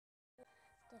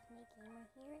Gamer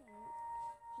here, and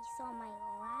if you saw my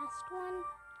last channel,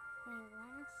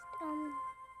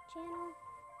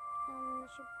 you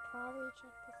should probably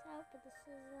check this out, but this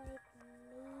is like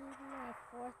maybe my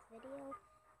 4th video.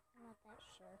 I'm not that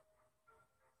sure.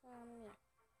 Yeah.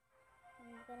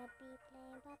 I'm gonna be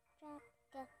playing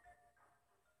Poptropica.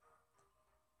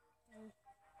 And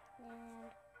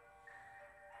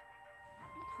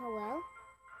oh well.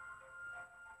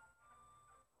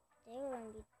 Today we're gonna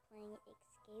be playing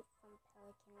Escape from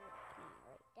Pelican. I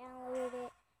already downloaded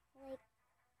it.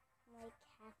 I'm like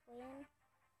halfway in,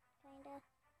 kinda.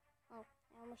 Oh,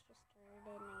 I almost just started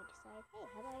it, and I decided, hey,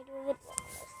 how about I do a video on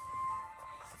this?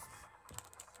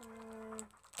 So,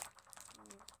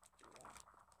 yeah.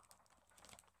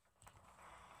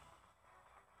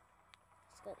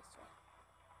 Let's go this way.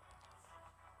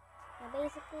 Now,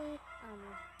 basically,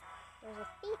 there's a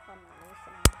thief on the loose,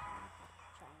 and I'm gonna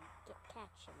try and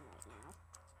catch him right now.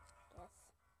 Guess.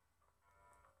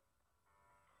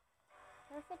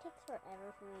 Or if it takes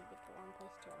forever for me to get to one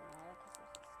place to another, because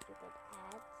there's stupid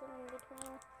ads in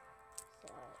between. So,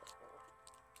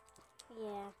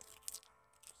 yeah.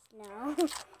 Just now.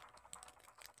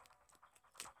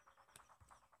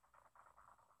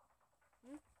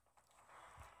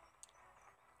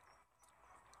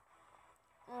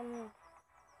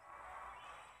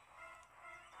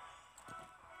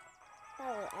 By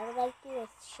the way, I would like to do a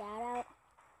shout out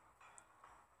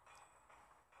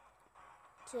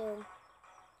to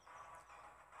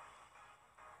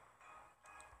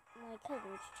my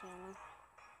cousin's channel.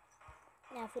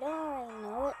 Now, if you don't already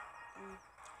know it,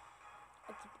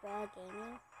 it's Bra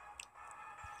Gaming.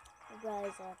 Bra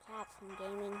is a cat from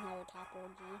gaming, has a capital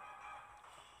G.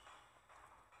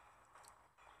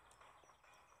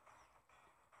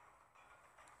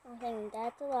 I'm thinking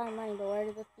that's a lot of money, but where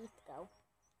did the thief go?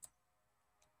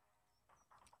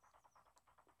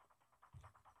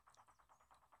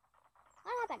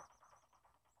 What happened?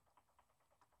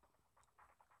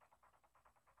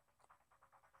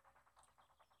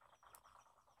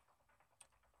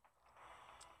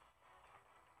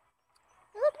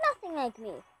 You look nothing like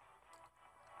me.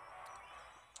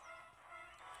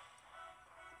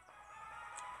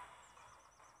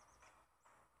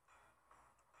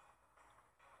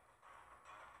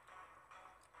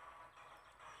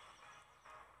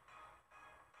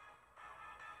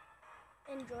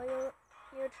 Enjoy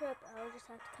your trip. I'll just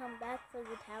have to come back for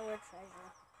the tower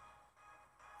treasure.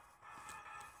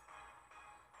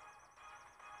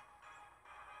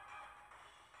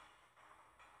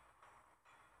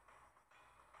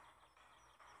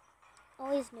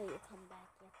 Always knew you'd come back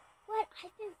here. What?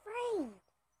 I've been framed!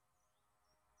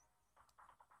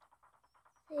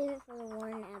 Save it for the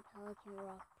one at Pelican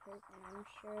Rock Prison. I'm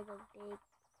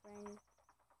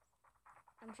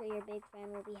sure your big friend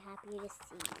will be happy to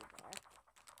see you there.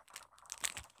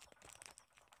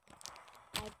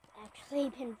 I've actually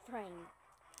been framed.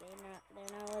 They're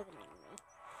not living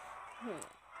in me.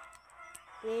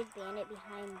 Weird bandit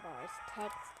behind bars.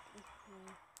 Text.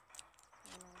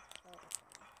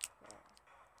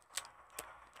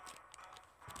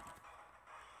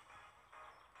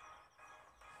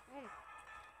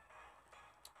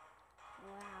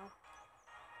 Wow.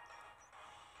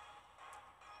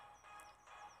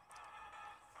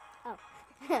 Oh,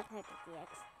 I took the X.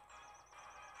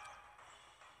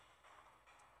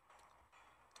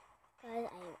 Guys, I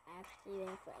have actually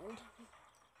been framed.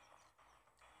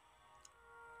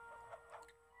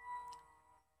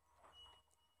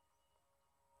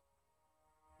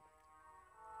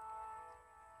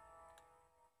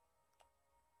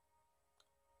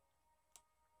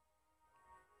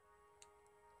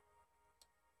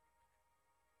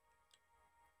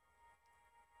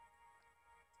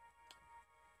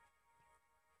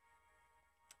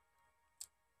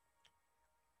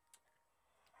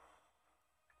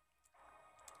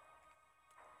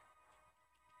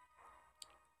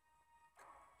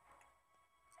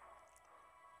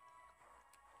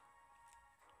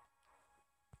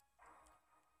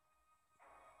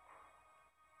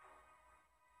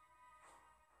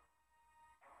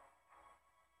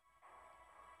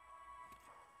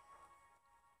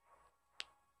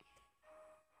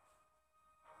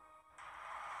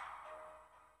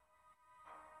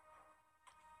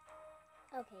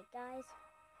 Okay, guys.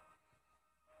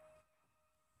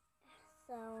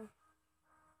 So,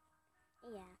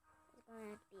 yeah, there's going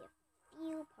to have to be a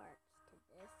few parts to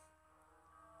this.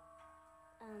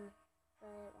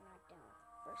 But we're not done with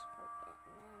the first part yet.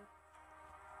 And then,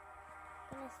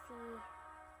 I'm going to see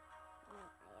what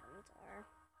my items are.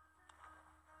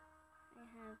 I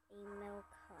have a milk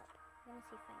cup. I'm going to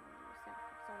see if I can use that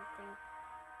for something.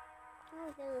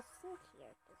 Oh, there's a sink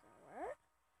here. Does it work?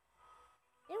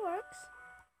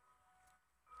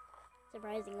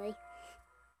 surprisingly.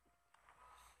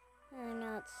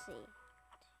 Now let's see.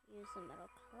 Use the metal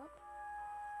cup.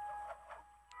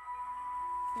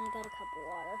 And I got a cup of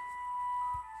water.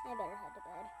 I better head to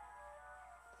bed.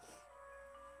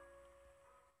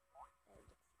 Better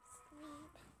get some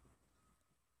sleep.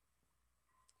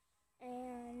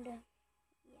 And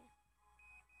yeah.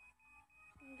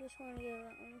 I just want to give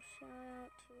a shout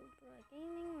out to Broad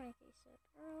Gaming, like I said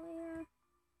earlier.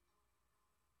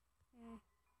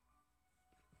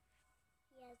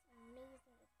 He has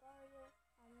amazing Agario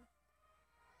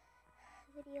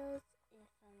videos if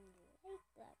you like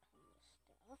that kind of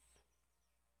stuff.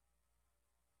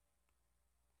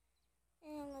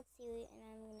 And let's see, and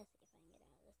I'm gonna see if I can get out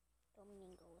of this. Go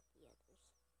mingle with the others.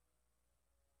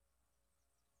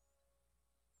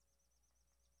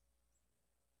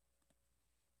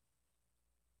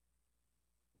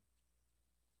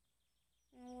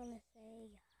 I want to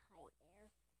say hi there.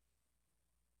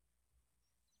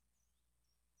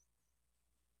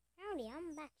 Howdy,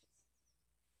 I'm Batches.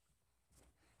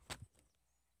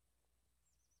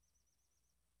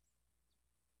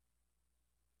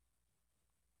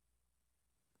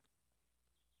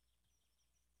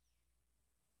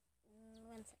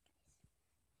 One sec,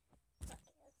 guys.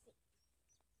 Okay, let's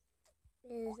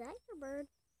see. Is that your bird?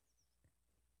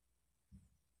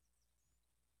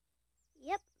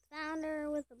 Yep, found her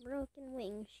with a broken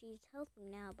wing. She's healthy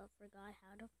now, but forgot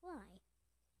how to fly.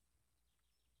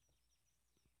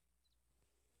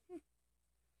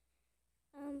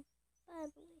 By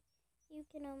the way, you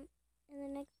can, in the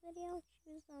next video,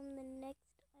 choose, the next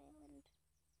island.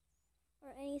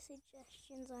 Or any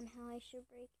suggestions on how I should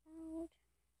break out.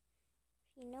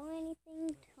 If you know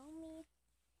anything, tell me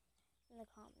in the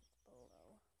comments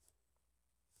below.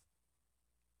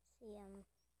 See,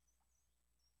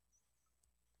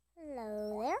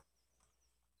 hello there.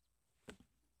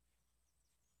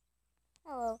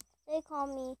 Hello, they call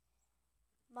me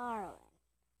Marlin.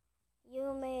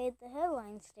 You made the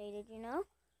headlines today, did you know?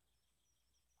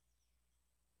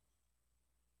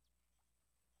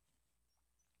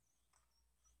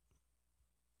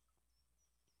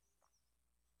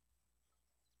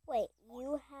 Wait, wait,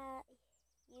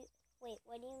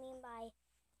 what do you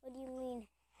mean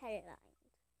headlines?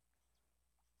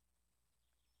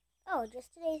 Oh,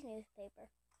 just today's newspaper.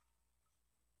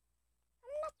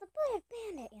 I'm not the Bullet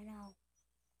Bandit, you know.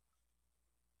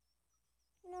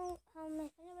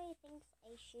 If anybody thinks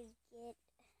I should get,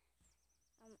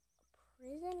 a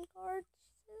prison guard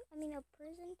suit, a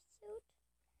prison suit,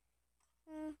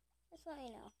 just let me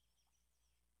know.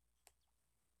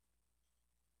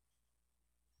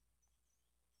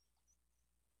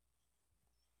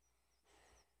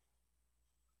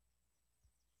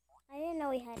 I didn't know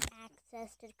we had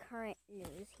access to current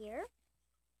news here.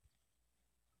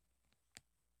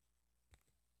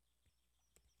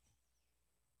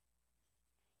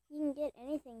 You can get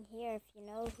anything here if you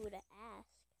know who to ask.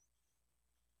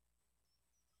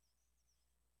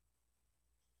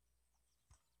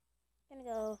 I'm gonna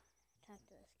go talk to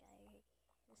this guy.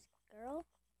 This girl?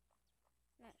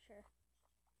 Not sure.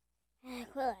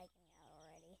 Quit liking it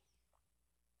already.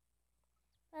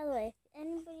 By the way, if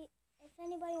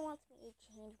anybody wants me to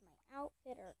change my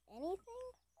outfit or anything,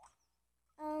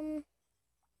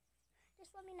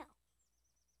 just let me know.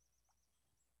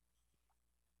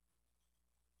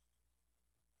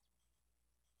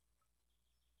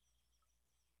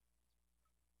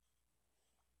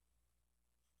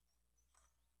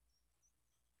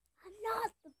 I'm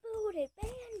not the booted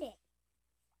bandit.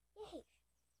 Yay.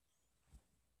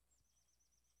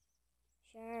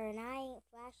 Sure, and I ain't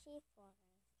flashy for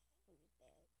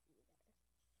either.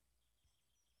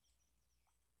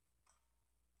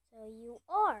 So you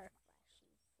are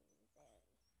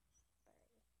flashy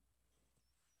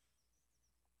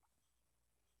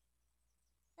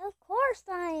Flueberry. Of course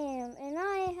I am, and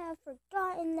I have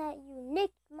forgotten that you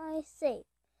nicked my safe.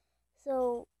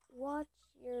 So watch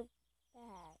your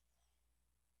back.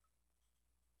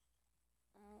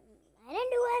 I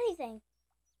didn't do anything.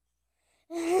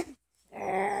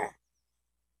 I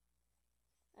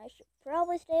should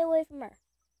probably stay away from her.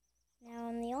 Now,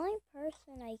 I'm the only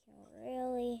person I can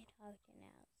really talk to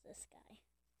now is this guy.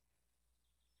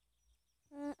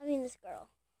 This girl.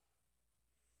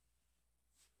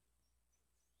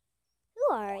 Who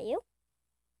are you?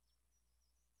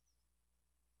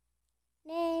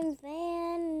 Name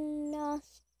Van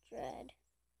Nostrad.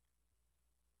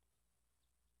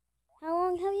 How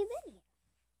long have you been here?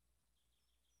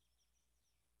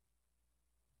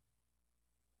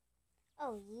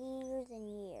 Oh, years and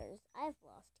years. I've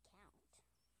lost count.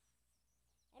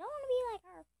 I don't want to be like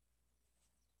her.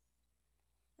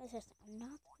 I'm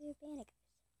not the weird bandit.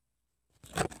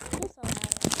 so loud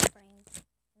when it frames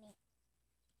me.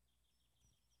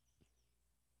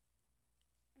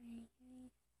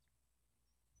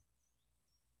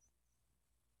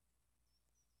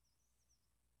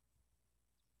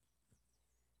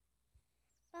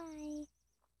 Bye.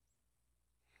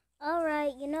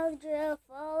 Alright, you know the drill.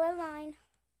 Fall in line.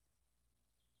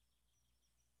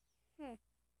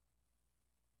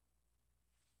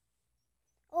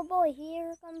 Oh boy,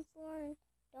 here comes one.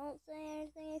 Don't say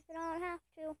anything if you don't have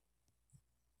to.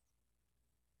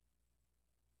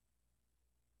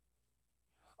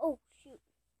 Oh, shoot.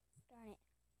 Darn it.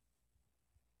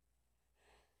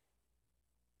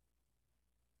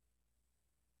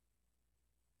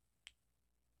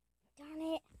 Darn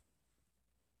it.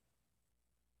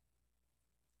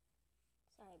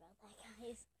 Sorry about that,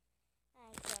 guys. I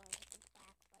accidentally hit the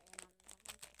back button on the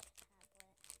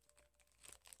tablet.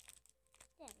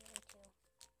 Didn't mean to.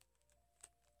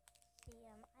 See,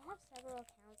 I have several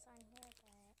accounts on here,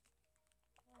 but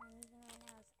the one I'm using right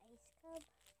now is Ice Cub.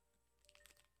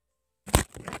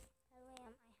 By the way,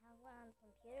 I have one on the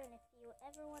computer, and if you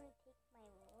ever want to take my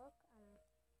look,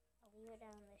 I'll leave it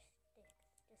down in the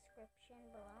description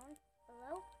below.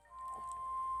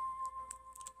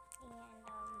 And,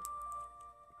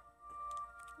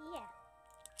 yeah.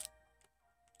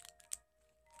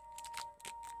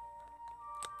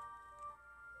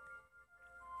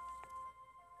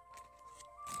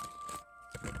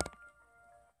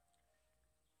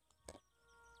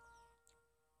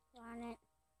 Darn it.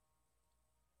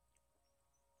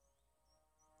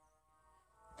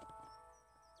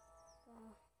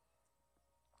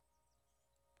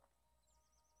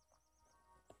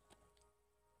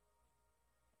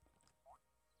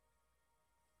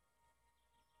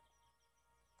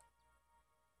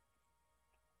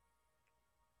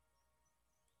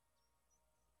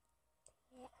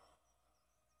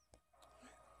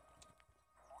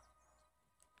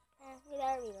 We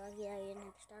gotta be lucky that we didn't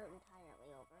have to start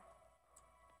entirely over.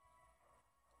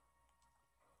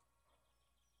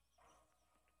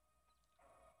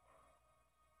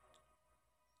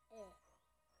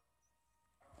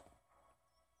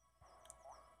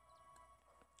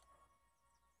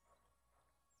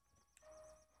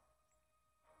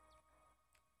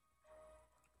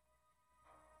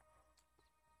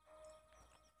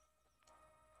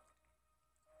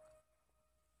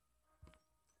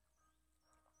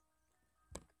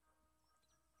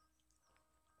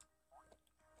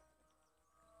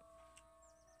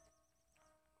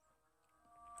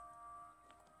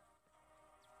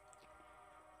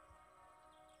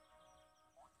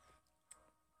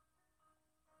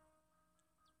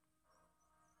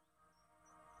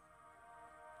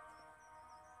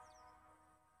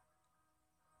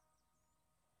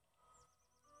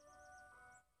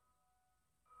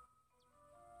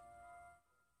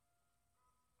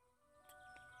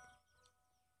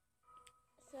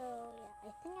 So, yeah,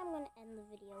 I think I'm going to end the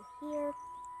video here.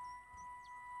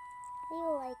 Leave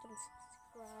a like and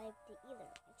subscribe to either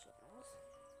of my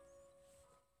channels.